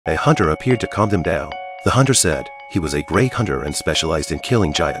A hunter appeared to calm them down. The hunter said he was a great hunter and specialized in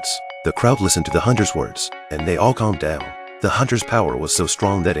killing giants. The crowd listened to the hunter's words, and they all calmed down. The hunter's power was so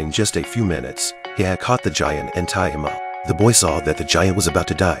strong that in just a few minutes, he had caught the giant and tied him up. The boy saw that the giant was about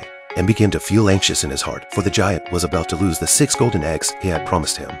to die, and began to feel anxious in his heart, for the giant was about to lose the 6 golden eggs he had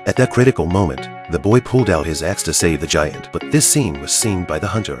promised him. At that critical moment, the boy pulled out his axe to save the giant, but this scene was seen by the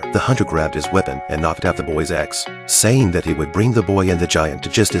hunter. The hunter grabbed his weapon and knocked out the boy's axe, saying that he would bring the boy and the giant to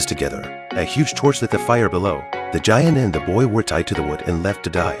justice together. A huge torch lit the fire below. The giant and the boy were tied to the wood and left to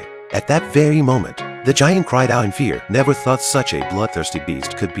die. At that very moment, the giant cried out in fear. Never thought such a bloodthirsty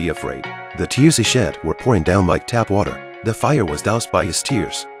beast could be afraid. The tears he shed were pouring down like tap water. The fire was doused by his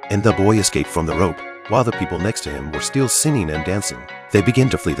tears, and the boy escaped from the rope, while the people next to him were still singing and dancing. They began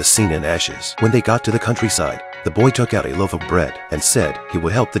to flee the scene in ashes. When they got to the countryside, the boy took out a loaf of bread and said he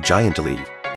would help the giant to leave.